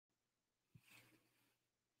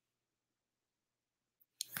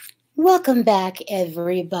Welcome back,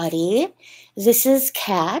 everybody. This is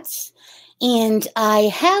Kat, and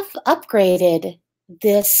I have upgraded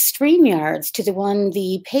this StreamYards to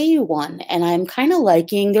the pay one, and I'm kind of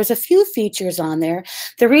liking, there's a few features on there.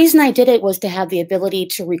 The reason I did it was to have the ability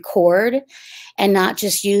to record and not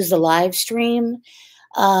just use the live stream,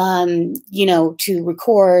 to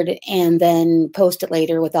record and then post it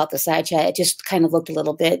later without the side chat. It just kind of looked a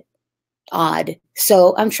little bit odd.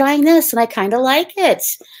 So I'm trying this and I kind of like it.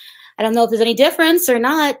 I don't know if there's any difference or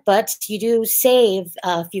not, but you do save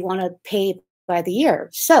if you want to pay by the year.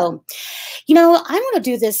 So, I'm going to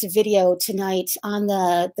do this video tonight on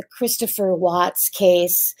the Christopher Watts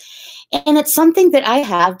case. And it's something that I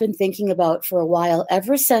have been thinking about for a while,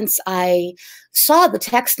 ever since I saw the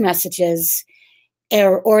text messages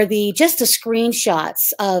or just the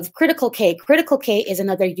screenshots of Critical K. Critical K is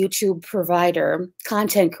another YouTube provider,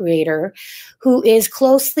 content creator, who is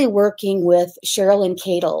closely working with Sherilyn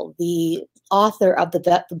Cadle, the author of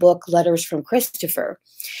the book Letters from Christopher.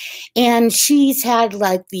 And she's had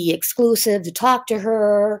like the exclusive to talk to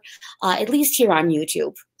her, at least here on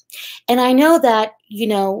YouTube. And I know that,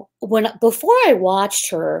 before I watched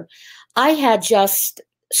her, I had just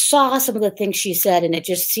saw some of the things she said, and it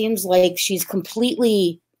just seems like she's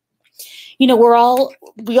completely, we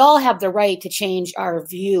all have the right to change our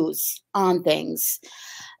views on things.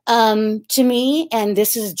 To me, and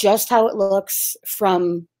this is just how it looks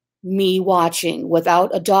from me watching,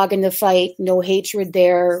 without a dog in the fight, no hatred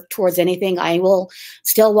there towards anything. I will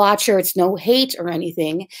still watch her. It's no hate or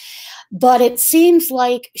anything. But it seems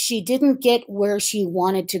like she didn't get where she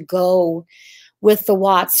wanted to go with the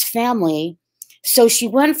Watts family. So she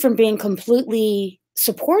went from being completely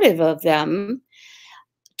supportive of them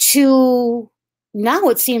to now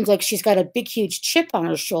it seems like she's got a big, huge chip on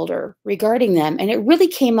her shoulder regarding them. And it really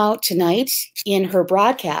came out tonight in her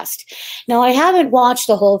broadcast. Now, I haven't watched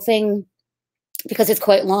the whole thing because it's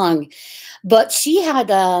quite long, but she had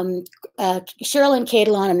Sherilyn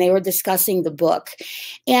Cadle on, and they were discussing the book.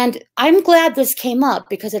 And I'm glad this came up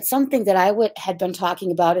because it's something that I had been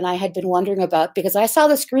talking about and I had been wondering about, because I saw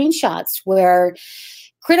the screenshots where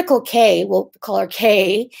Critical K, we'll call her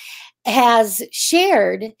K, has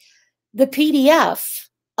shared the PDF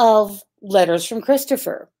of Letters from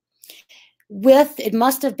Christopher with, it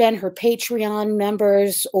must have been her Patreon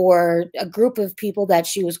members or a group of people that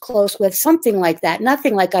she was close with, something like that.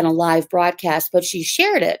 Nothing like on a live broadcast, but she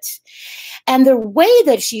shared it. And the way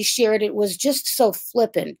that she shared it was just so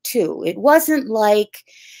flippant too. It wasn't like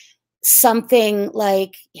something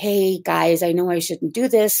like, hey guys, I know I shouldn't do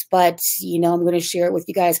this, but I'm going to share it with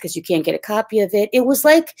you guys because you can't get a copy of it. It was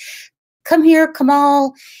like, come here, come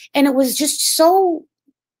all. And it was just so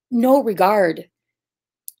no regard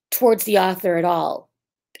towards the author at all.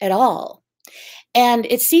 And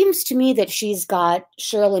it seems to me that she's got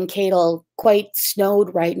Sherilyn Cadle quite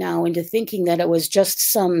snowed right now into thinking that it was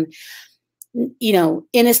just some,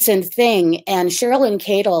 innocent thing. And Sherilyn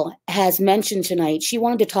Cadle has mentioned tonight, she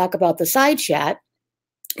wanted to talk about the side chat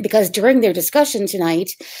because during their discussion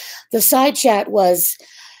tonight, the side chat was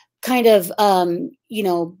kind of,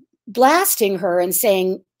 blasting her and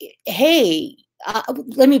saying, hey,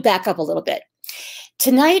 let me back up a little bit.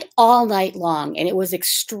 Tonight, all night long, and it was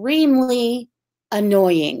extremely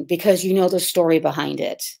annoying because you know the story behind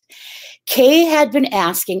it. Kay had been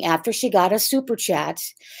asking after she got a super chat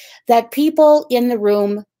that people in the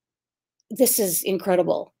room, this is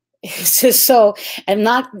incredible. It's just so, and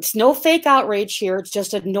it's no fake outrage here. It's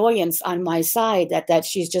just annoyance on my side that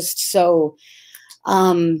she's just so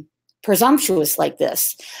presumptuous like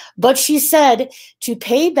this. But she said to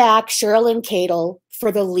pay back Sherilyn Cadle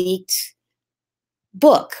for the leaked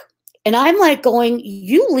book. And I'm like going,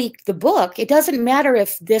 you leaked the book. It doesn't matter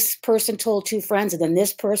if this person told two friends and then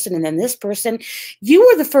this person and then this person. You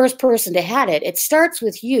were the first person to have it. It starts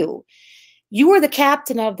with you. You were the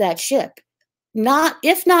captain of that ship.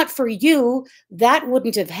 If not for you, that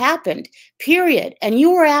wouldn't have happened, period. And you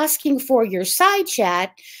were asking for your side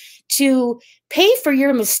chat to pay for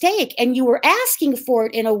your mistake. And you were asking for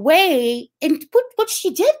it in a way, and what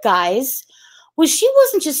she did, guys, was she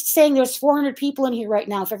wasn't just saying there's 400 people in here right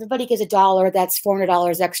now. If everybody gives $1, that's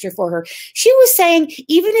 $400 extra for her. She was saying,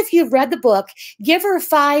 even if you've read the book, give her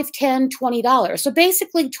 $5, $10, $20. So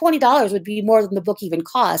basically $20 would be more than the book even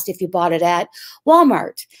cost if you bought it at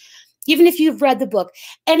Walmart, even if you've read the book.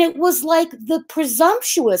 And it was like the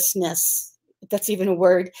presumptuousness, if that's even a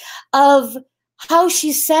word, of how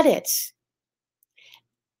she said it.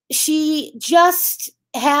 She just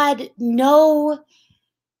had no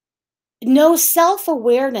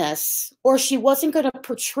self-awareness, or she wasn't going to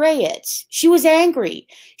portray it. She was angry.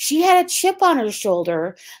 She had a chip on her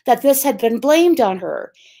shoulder that this had been blamed on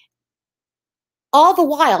her. All the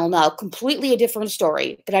while, now, completely a different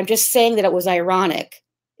story, but I'm just saying that it was ironic,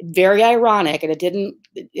 very ironic, and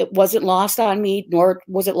it wasn't lost on me, nor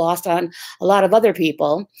was it lost on a lot of other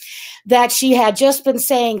people, that she had just been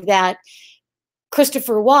saying that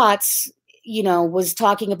Christopher Watts, was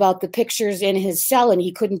talking about the pictures in his cell, and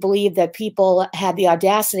he couldn't believe that people had the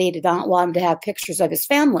audacity to not want him to have pictures of his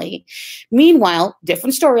family. Meanwhile,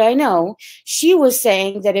 different story, I know, she was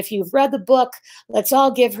saying that if you've read the book, let's all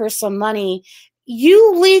give her some money.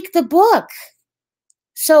 You leaked the book.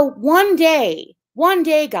 So one day,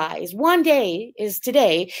 guys, one day is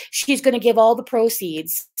today, she's going to give all the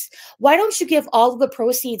proceeds. Why don't you give all of the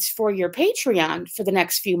proceeds for your Patreon for the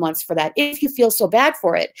next few months for that, if you feel so bad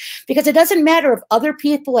for it? Because it doesn't matter if other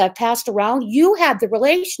people have passed around. You had the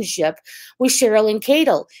relationship with Cheryl and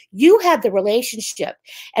Cadel. You had the relationship.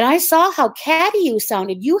 And I saw how catty you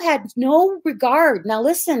sounded. You had no regard. Now,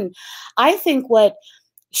 listen, I think what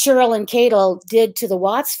Cheryl and Cadel did to the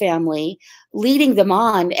Watts family, leading them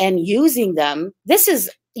on and using them. This is,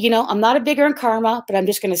 I'm not a bigger in karma, but I'm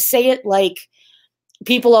just going to say it like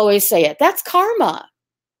people always say it. That's karma.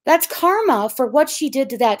 That's karma for what she did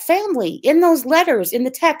to that family in those letters, in the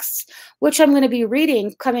texts, which I'm going to be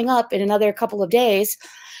reading coming up in another couple of days.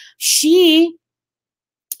 She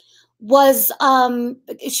was,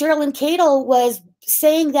 Cheryl and Cadel was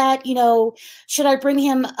saying that, should I bring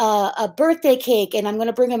him a birthday cake, and I'm going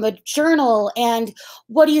to bring him a journal, and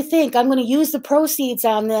what do you think? I'm going to use the proceeds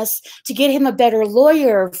on this to get him a better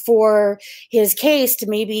lawyer for his case, to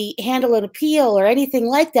maybe handle an appeal or anything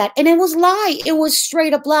like that. And it was lie. It was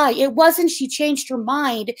straight up lie. It wasn't she changed her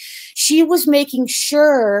mind. She was making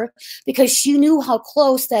sure, because she knew how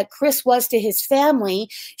close that Chris was to his family,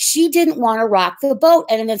 she didn't want to rock the boat.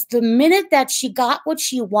 And it's the minute that she got what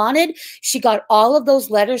she wanted, she got all of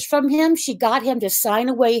those letters from him, she got him to sign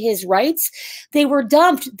away his rights, they were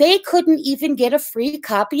dumped. They couldn't even get a free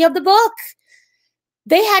copy of the book.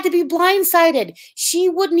 They had to be blindsided. She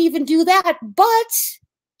wouldn't even do that. But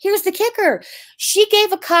here's the kicker. She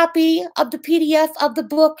gave a copy of the PDF of the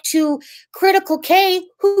book to Critical K,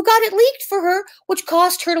 who got it leaked for her, which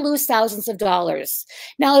cost her to lose thousands of dollars.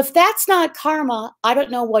 Now, if that's not karma, I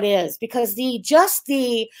don't know what is, because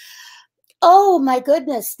oh my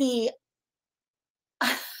goodness,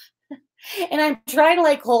 and I'm trying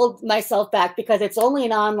to hold myself back because it's only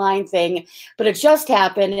an online thing, but it just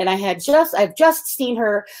happened. And I've just seen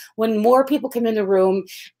her, when more people come in the room,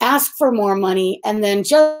 ask for more money. And then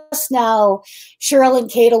just now, Cheryl and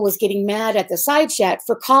Cadel was getting mad at the side chat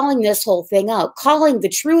for calling this whole thing out, calling the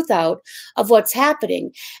truth out of what's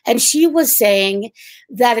happening. And she was saying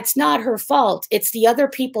that it's not her fault. It's the other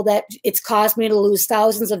people that it's caused me to lose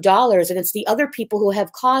thousands of dollars. And it's the other people who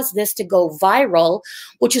have caused this to go viral,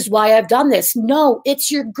 which is why I've done this. No,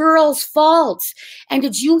 it's your girl's fault. And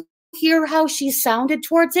did you hear how she sounded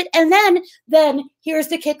towards it? And then here's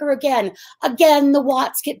the kicker again. Again, the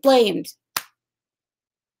Watts get blamed.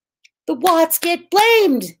 The Watts get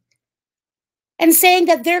blamed. And saying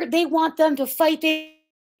that they want them to fight. They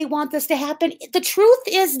want this to happen. The truth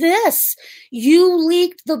is this: you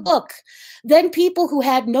leaked the book. Then people who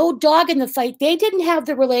had no dog in the fight, they didn't have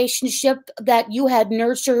the relationship that you had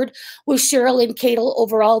nurtured with Cheryl and Cadel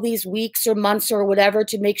over all these weeks or months or whatever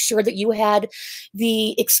to make sure that you had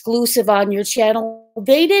the exclusive on your channel.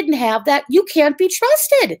 They didn't have that. You can't be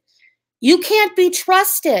trusted. You can't be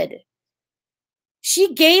trusted.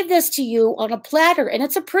 She gave this to you on a platter, and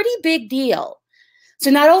it's a pretty big deal. So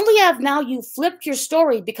not only have now you flipped your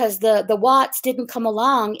story because the Watts didn't come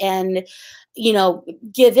along and,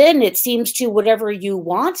 give in, it seems, to whatever you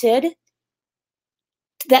wanted,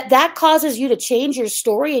 that causes you to change your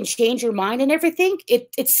story and change your mind and everything.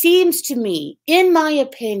 It seems to me, in my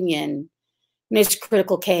opinion, Miss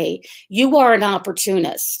Critical K, you are an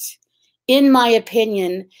opportunist, in my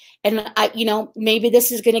opinion. And maybe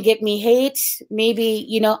this is going to get me hate.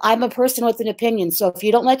 Maybe, I'm a person with an opinion. So if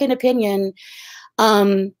you don't like an opinion,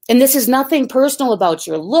 and this is nothing personal about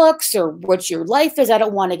your looks or what your life is. I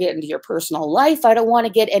don't want to get into your personal life. I don't want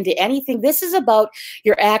to get into anything. This is about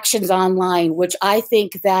your actions online, which I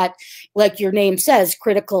think that, like your name says,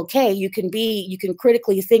 Critical K, you can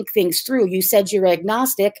critically think things through. You said you're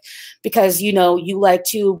agnostic because, you like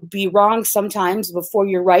to be wrong sometimes before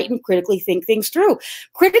you're right and critically think things through.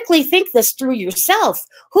 Critically think this through yourself.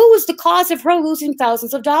 Who was the cause of her losing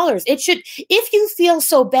thousands of dollars? It should, if you feel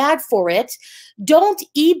so bad for it, don't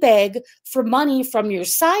e-beg for money from your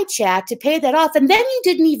side chat to pay that off. And then you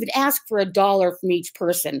didn't even ask for $1 from each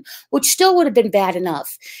person, which still would have been bad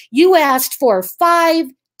enough. You asked for 5,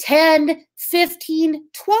 10, 15,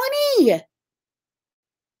 20.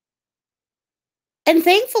 And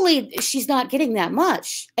thankfully, she's not getting that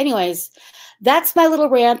much. Anyways, that's my little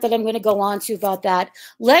rant that I'm going to go on to about that.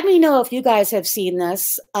 Let me know if you guys have seen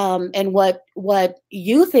this and what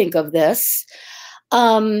you think of this.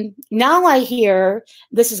 Now I hear,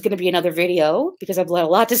 this is going to be another video because I've got a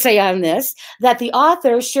lot to say on this, that the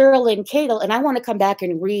author, Sherilyn Cadle, and I want to come back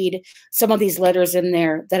and read some of these letters in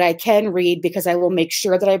there that I can read, because I will make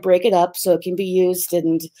sure that I break it up so it can be used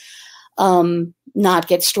and not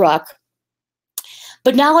get struck.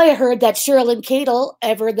 But now I heard that Sherilyn Cadle,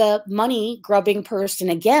 ever the money grubbing person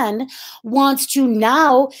again, wants to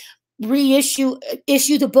now issue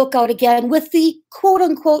the book out again with the quote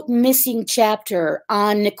unquote missing chapter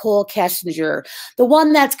on Nicole Kessinger, the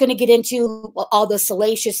one that's going to get into all the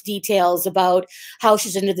salacious details about how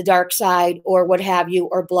she's into the dark side or what have you,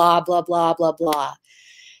 or blah, blah, blah, blah, blah.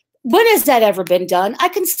 When has that ever been done? I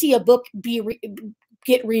can see a book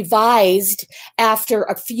get revised after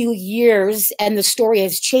a few years and the story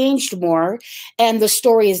has changed more and the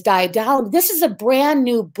story has died down. This is a brand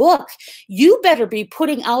new book. You better be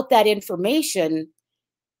putting out that information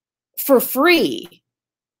for free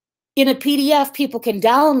in a PDF people can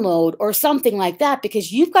download or something like that,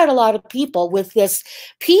 because you've got a lot of people with this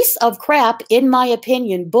piece of crap, in my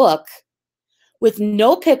opinion, book with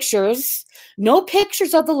no pictures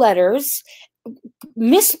of the letters,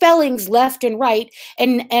 misspellings left and right,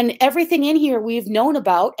 and everything in here we've known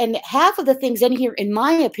about, and half of the things in here, in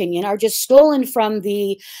my opinion, are just stolen from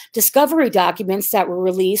the discovery documents that were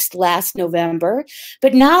released last November.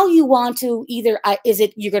 But now you want to either, is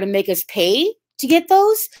it you're going to make us pay to get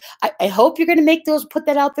those? I hope you're going to make those, put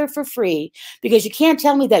that out there for free, because you can't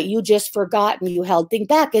tell me that you just forgot and you held things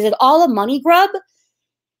back. Is it all a money grub?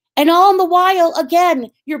 And all the while,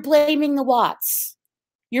 again, you're blaming the Watts.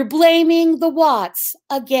 You're blaming the Watts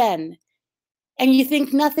again, and you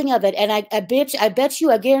think nothing of it. And I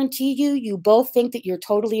guarantee you, you both think that you're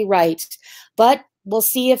totally right. But we'll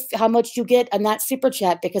see how much you get on that super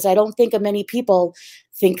chat, because I don't think many people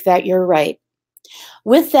think that you're right.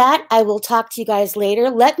 With that, I will talk to you guys later.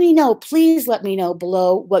 Let me know, please let me know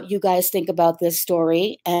below what you guys think about this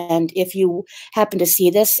story, and if you happen to see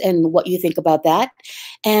this and what you think about that,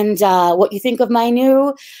 and what you think of my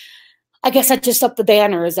new, I guess I just up the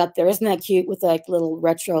banner is up there. Isn't that cute with like little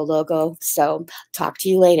retro logo? So talk to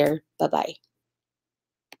you later. Bye-bye.